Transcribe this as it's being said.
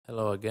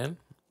Hello again.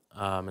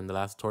 In the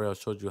last tutorial, I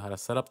showed you how to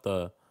set up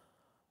the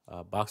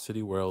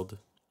Box2d world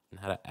and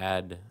how to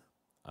add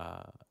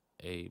uh,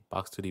 a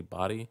Box2d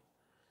body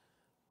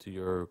to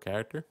your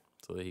character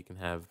so that he can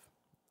have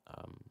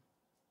um,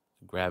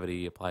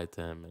 gravity applied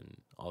to him and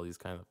all these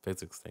kind of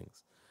physics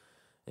things.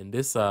 In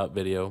this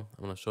video,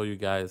 I'm going to show you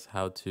guys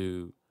how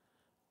to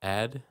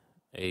add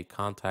a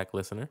contact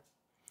listener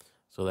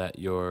so that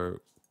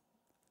your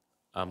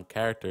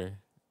character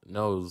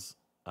knows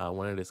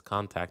when it is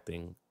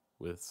contacting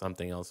with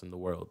something else in the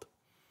world.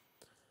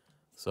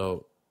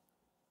 So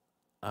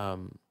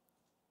um,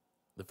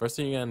 the first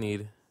thing you're gonna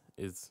need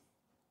is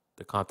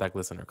the contact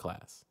listener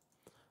class.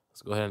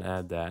 Let's go ahead and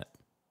add that.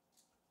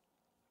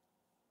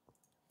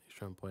 Make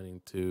sure I'm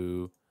pointing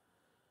to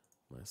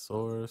my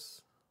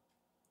source.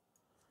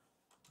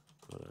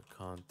 Go to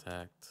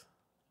contact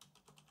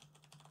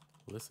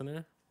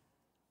listener.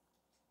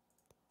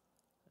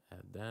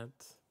 Add that.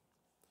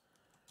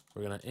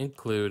 We're gonna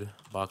include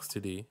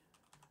Box2d.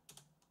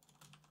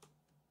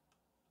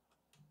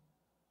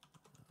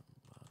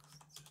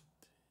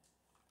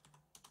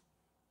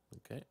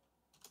 Okay.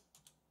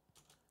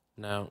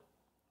 Now,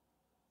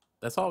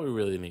 that's all we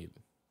really need.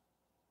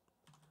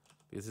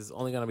 Because it's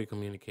only gonna be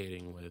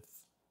communicating with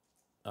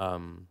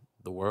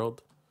the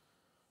world,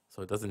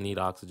 so it doesn't need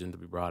oxygen to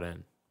be brought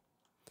in.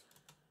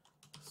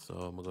 So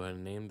I'm gonna go ahead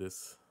and name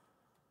this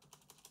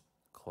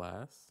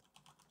class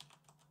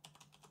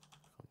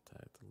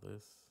contact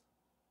listener.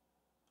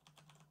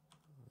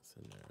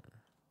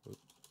 Oop.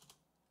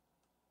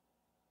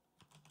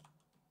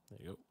 There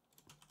you go.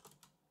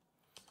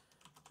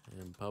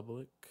 And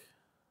public,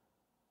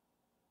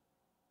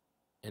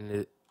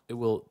 and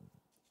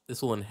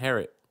this will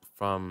inherit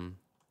from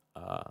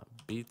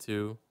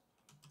B2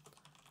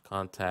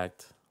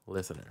 contact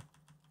listener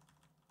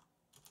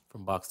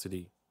from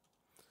Box2d.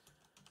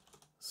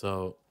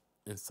 So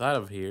inside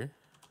of here,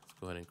 let's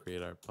go ahead and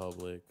create our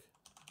public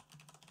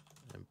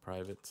and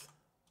private.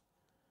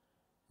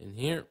 In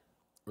here,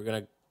 we're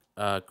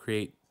gonna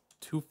create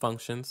two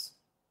functions.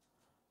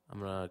 I'm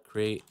gonna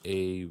create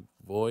a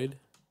void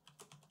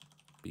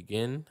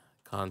begin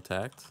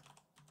contact,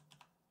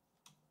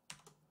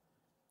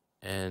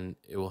 and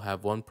it will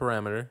have one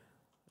parameter.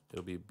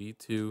 It'll be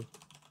B2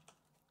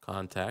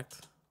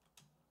 contact,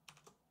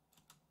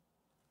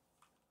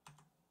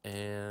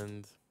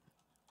 and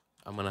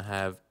I'm gonna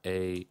have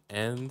a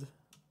end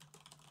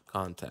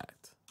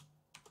contact.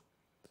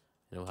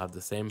 And it'll have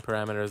the same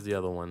parameter as the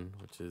other one,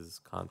 which is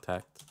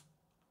contact.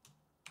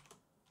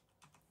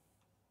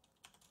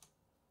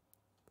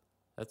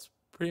 That's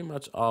pretty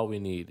much all we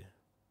need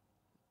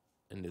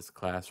in this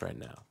class right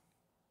now.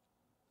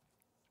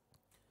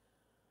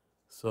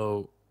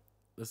 So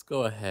let's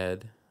go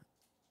ahead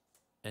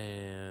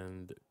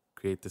and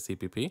create the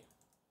CPP.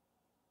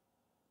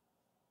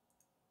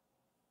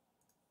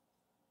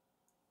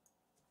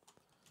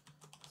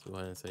 So go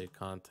ahead and say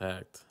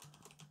contact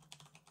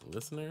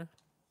listener.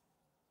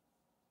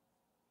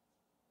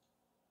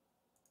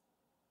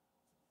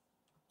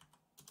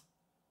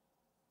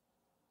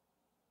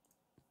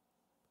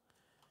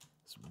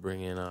 Let's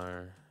bring in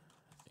our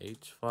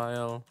H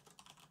file.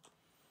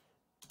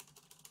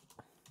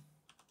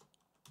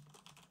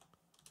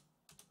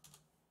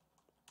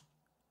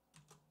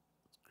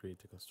 Let's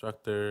create the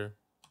constructor.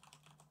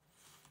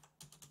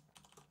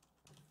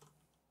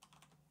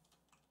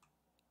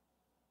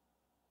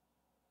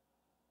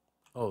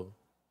 Oh,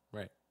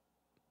 right.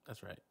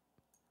 That's right. Let's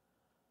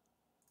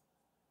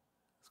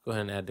go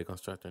ahead and add the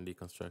constructor and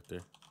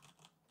deconstructor.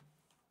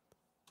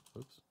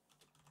 Oops.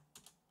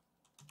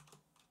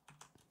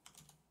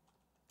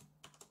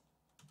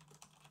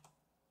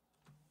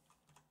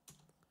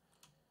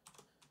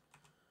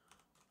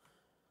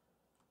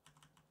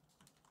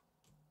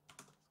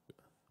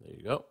 There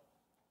you go.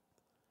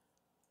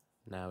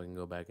 Now we can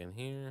go back in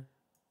here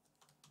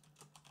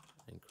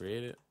and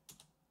create it.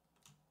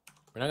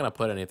 We're not gonna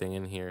put anything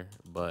in here,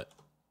 but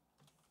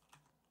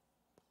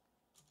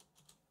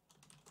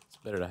it's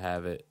better to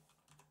have it.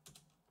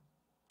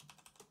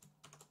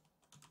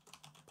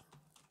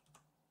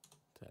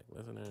 Tag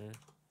listener.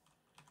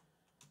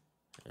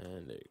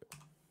 And there you go.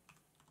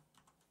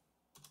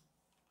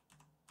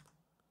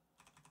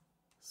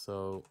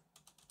 So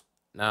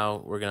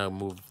now we're gonna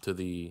move to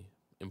the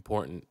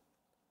important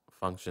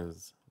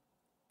functions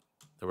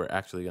that we're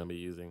actually gonna be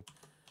using.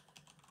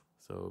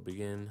 So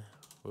begin,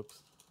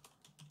 whoops,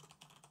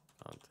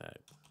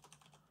 contact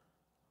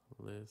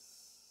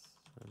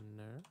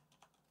listener.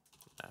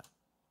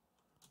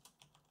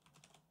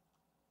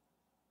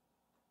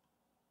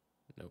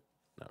 Nope,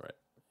 not right.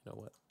 You know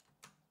what?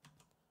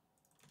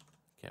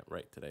 Can't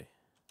write today.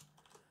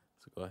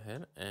 So go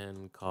ahead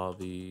and call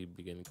the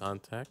begin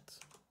contact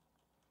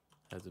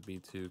as a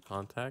B2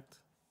 contact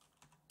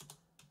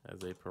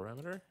as a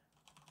parameter.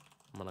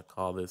 I'm gonna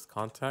call this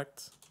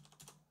contact.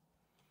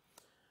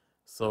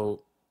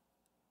 So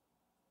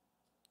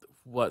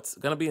what's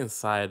gonna be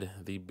inside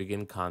the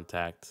begin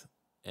contact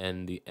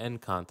and the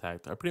end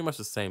contact are pretty much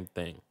the same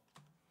thing.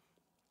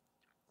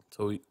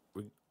 So we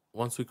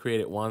once we create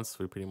it once,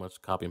 we pretty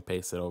much copy and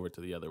paste it over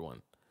to the other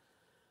one.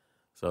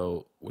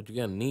 So what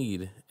you're gonna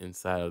need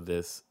inside of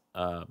this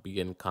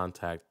begin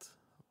contact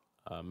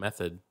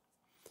method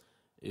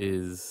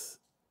is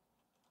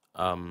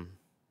um,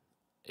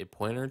 a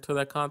pointer to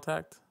that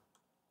contact.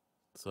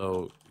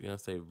 So you're gonna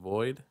say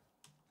void,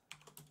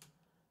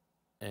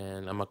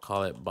 and I'm gonna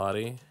call it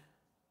body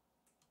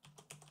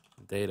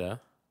data,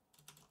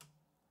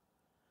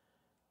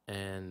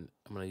 and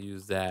I'm gonna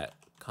use that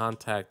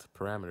contact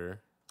parameter.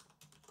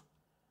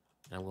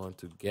 And I'm going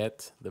to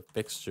get the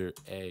fixture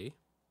A,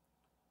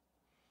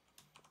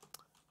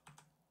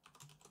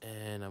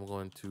 and I'm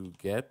going to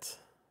get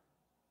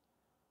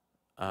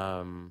so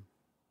I'm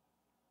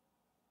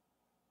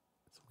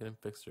getting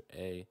fixture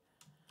A.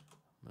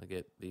 I'm gonna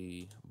get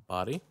the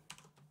body,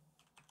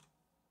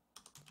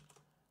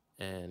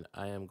 and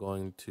I am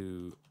going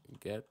to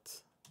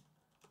get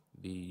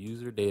the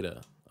user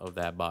data of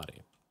that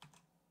body.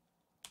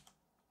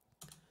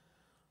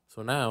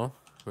 So now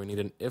we need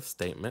an if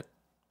statement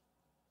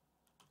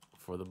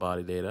for the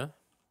body data,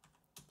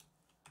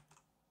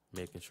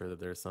 making sure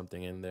that there's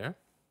something in there.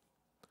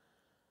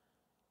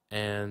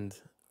 And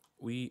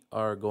we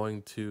are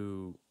going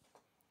to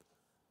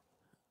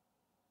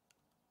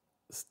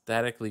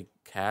statically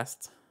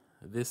cast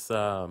this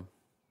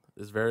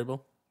this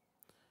variable.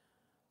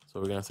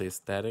 So we're gonna say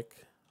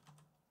static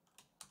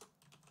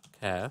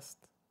cast,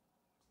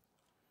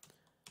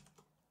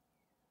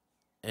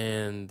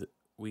 and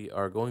we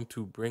are going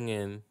to bring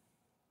in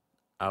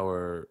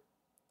our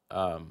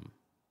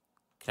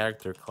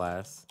character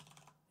class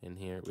in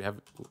here.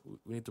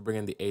 We need to bring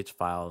in the H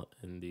file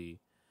in the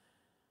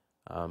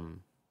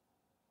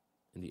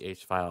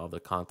H file of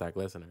the contact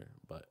listener,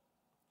 but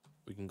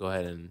we can go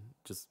ahead and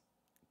just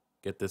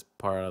get this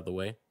part out of the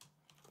way.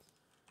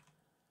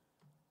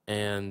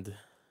 And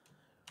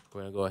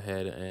we're gonna go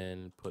ahead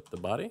and put the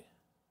body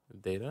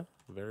data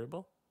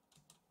variable.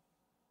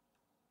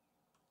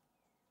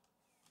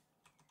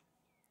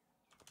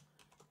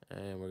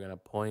 And we're gonna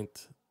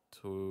point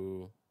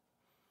to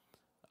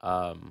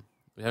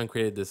we haven't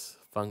created this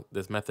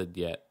method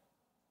yet,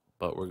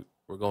 but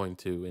we're going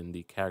to in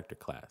the character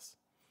class.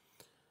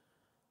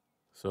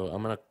 So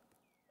I'm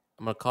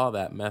gonna call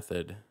that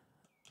method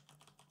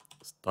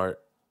start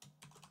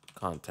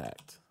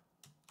contact.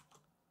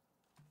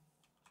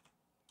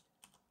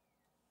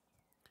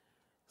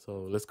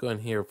 So let's go in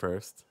here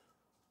first.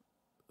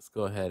 Let's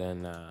go ahead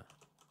and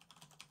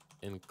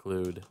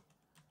include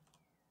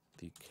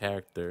the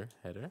character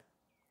header.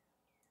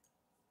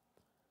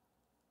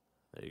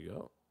 There you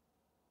go.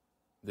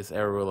 This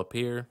error will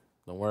appear.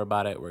 Don't worry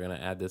about it. We're gonna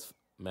add this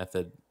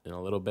method in a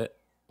little bit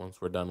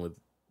once we're done with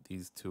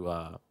these two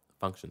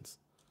functions.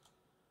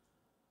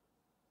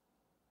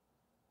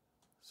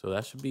 So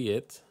that should be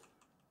it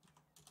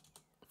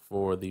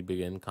for the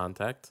begin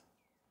contact.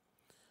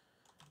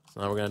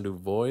 So now we're gonna do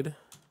void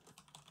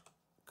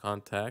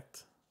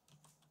contact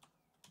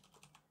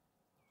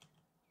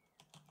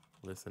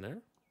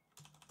listener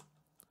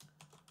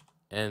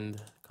end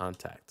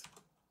contact.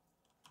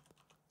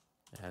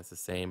 It has the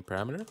same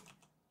parameter.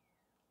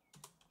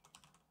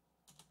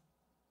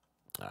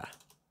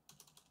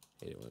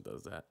 Hate it when it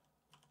does that.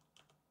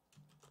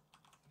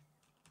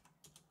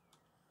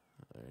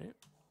 All right.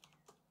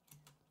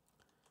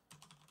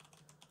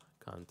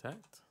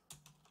 Contact.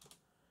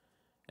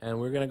 And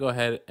we're gonna go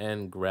ahead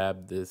and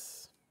grab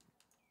this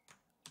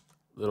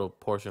little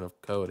portion of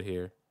code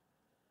here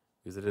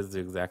because it is the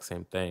exact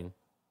same thing,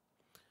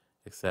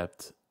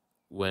 except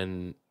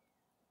when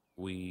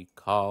we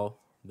call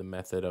the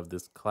method of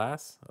this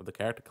class, of the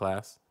character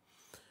class,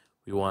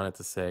 we want it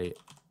to say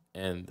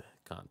end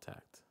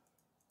contact.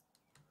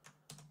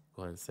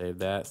 Go ahead and save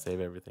that,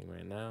 save everything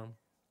right now.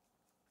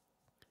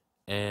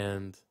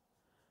 And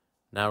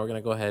now we're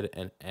gonna go ahead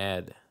and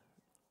add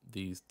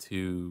these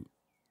two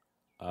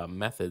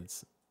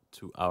methods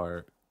to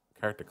our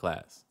character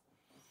class.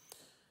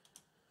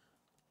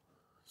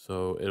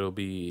 So it'll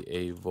be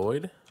a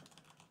void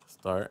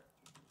start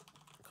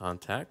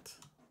contact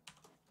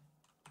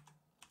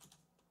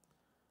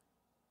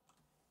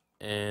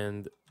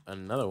and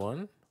another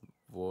one,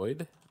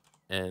 void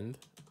end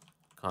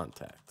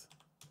contact.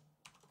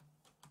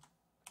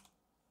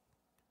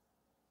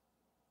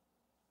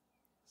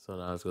 So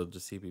now let's go to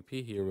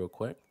CPP here real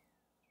quick.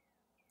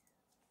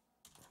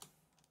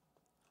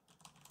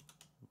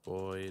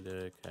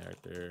 Void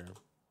character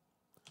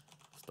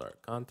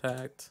start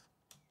contact.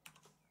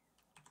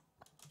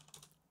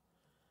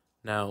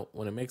 Now,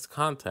 when it makes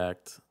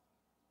contact,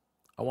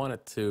 I want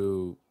it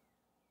to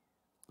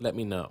let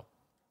me know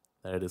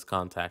that it is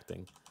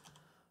contacting.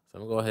 So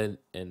I'm gonna go ahead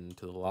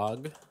into the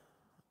log.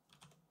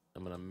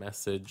 I'm gonna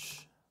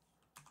message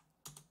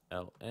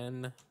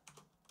ln,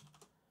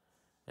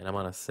 and I'm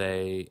gonna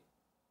say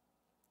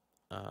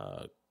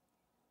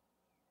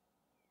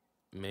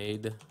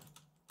made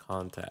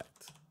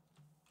contact.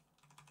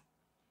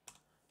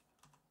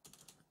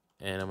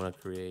 And I'm gonna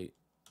create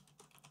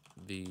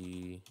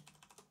the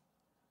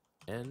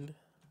end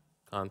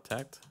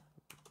contact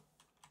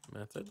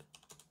method.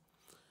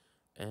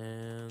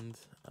 And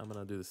I'm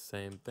gonna do the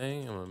same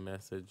thing. I'm gonna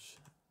message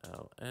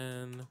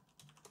ln,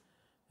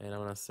 And I'm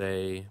gonna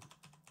say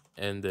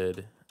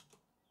ended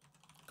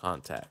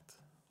contact.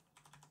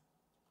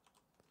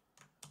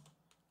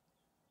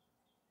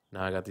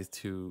 Now I got these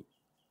two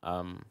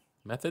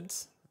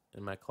methods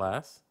in my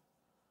class.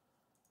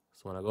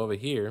 So when I go over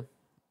here,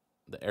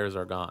 the errors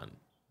are gone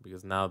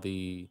because now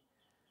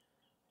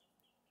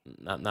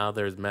now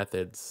there's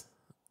methods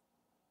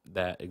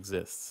that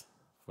exists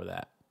for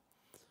that.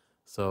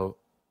 So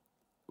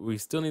we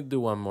still need to do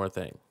one more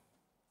thing.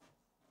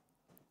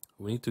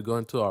 We need to go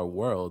into our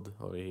world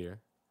over here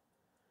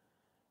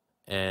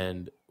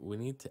and we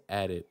need to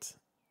edit.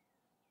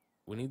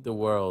 We need the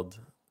world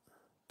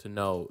to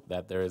know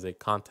that there is a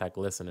contact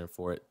listener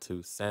for it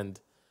to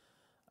send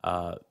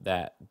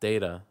that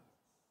data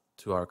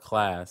to our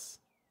class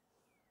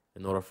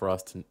in order for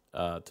us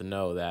to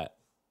know that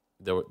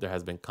there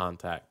has been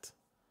contact.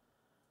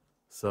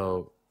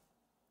 So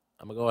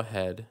I'm gonna go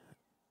ahead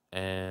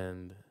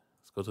and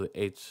let's go to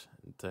the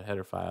to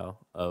header file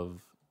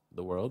of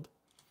the world.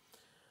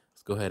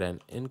 Let's go ahead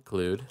and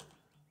include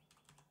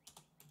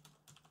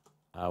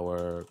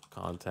our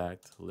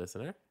contact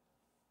listener.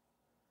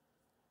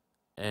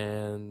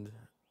 And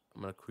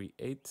I'm going to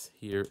create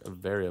here a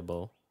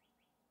variable.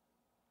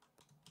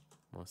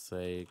 I'm going to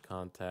say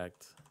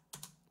contact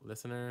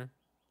listener.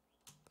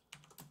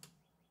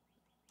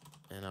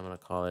 And I'm going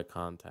to call it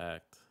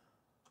contact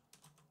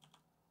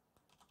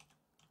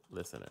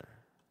listener.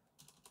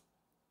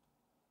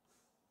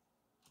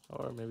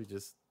 Or maybe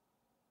just,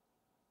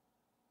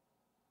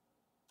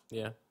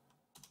 yeah,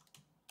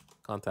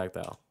 contact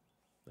Al.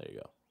 There you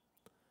go.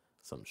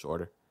 Something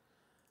shorter.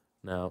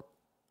 Now,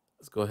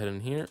 let's go ahead in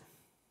here.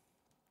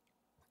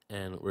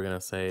 And we're going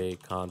to say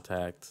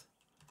contact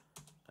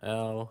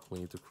L. We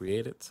need to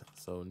create it.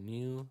 So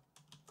new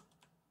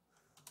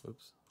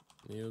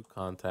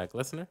contact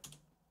listener.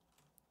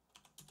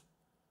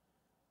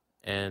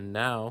 And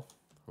now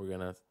we're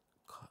gonna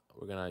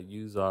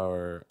use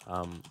our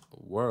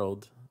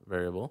world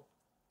variable,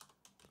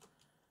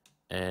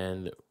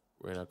 and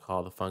we're gonna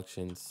call the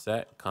function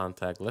set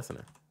contact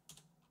listener.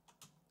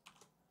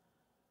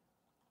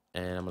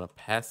 And I'm gonna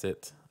pass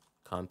it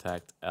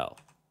contact L.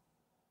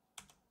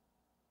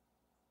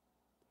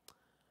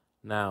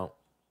 Now,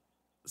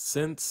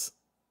 since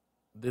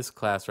this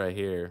class right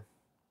here,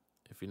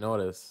 if you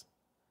notice,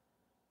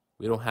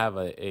 we don't have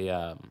an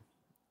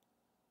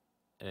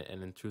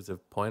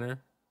intrusive pointer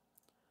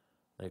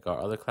like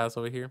our other class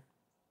over here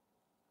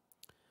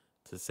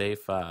to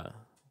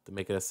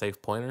make it a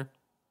safe pointer,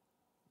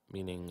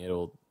 meaning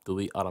it'll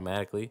delete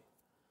automatically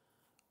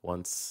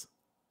once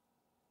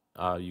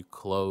you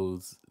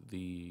close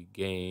the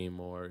game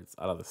or it's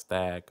out of the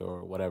stack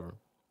or whatever.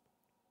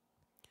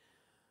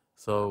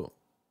 So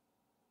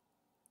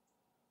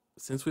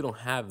since we don't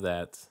have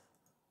that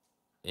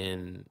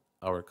in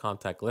our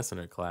contact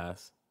listener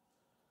class,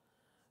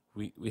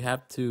 we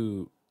have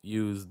to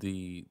use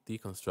the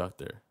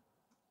deconstructor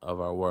of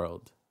our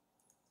world.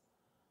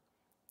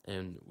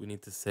 And we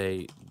need to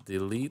say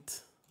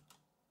delete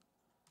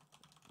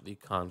the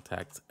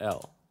contact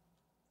L.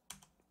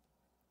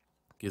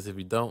 Because if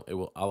you don't, it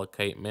will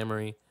allocate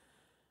memory,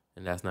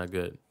 and that's not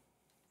good.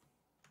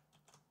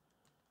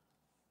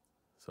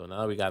 So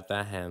now we got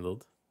that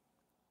handled.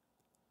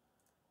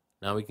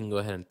 Now we can go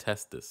ahead and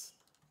test this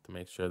to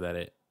make sure that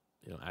it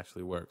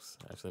actually works,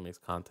 actually makes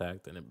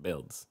contact, and it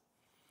builds.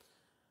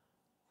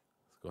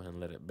 Let's go ahead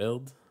and let it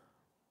build.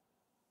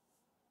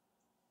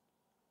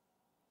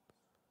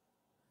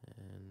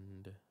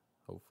 And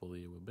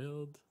hopefully it will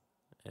build.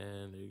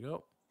 And there you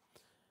go.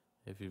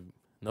 If you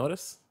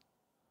notice,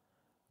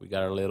 we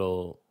got our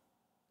little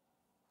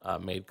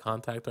made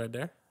contact right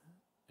there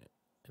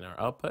in our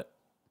output.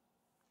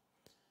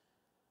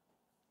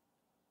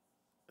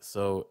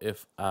 So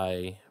if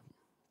I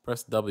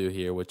press W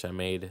here, which I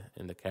made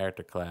in the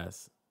character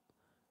class,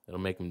 it'll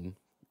make them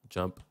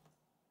jump.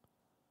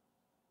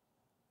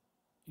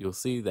 You'll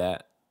see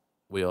that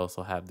we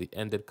also have the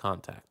ended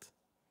contact.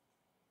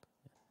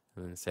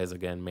 And then it says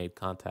again, made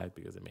contact,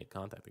 because it made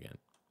contact again.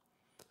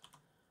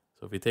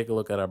 So if you take a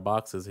look at our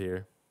boxes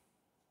here,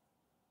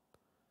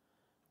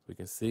 we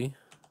can see,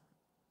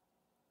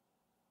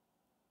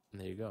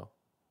 and there you go.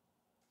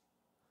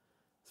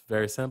 It's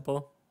very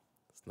simple.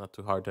 It's not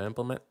too hard to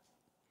implement.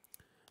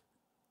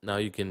 Now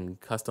you can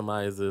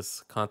customize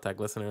this contact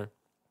listener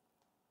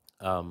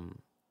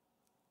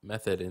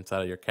method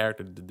inside of your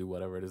character to do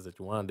whatever it is that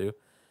you want to do.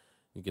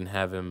 You can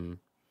have him,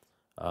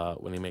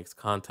 when he makes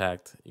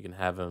contact, you can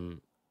have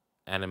him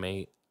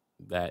animate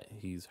that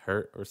he's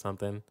hurt or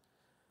something.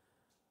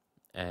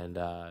 And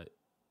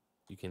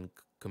you can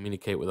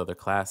communicate with other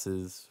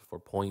classes for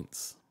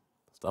points,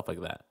 stuff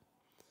like that.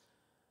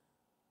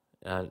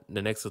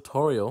 The next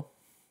tutorial,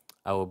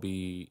 I will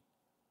be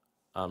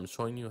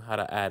showing you how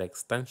to add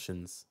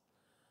extensions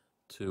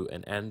to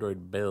an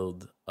Android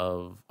build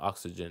of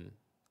Oxygine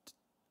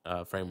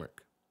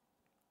framework.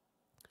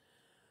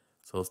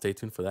 So stay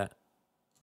tuned for that.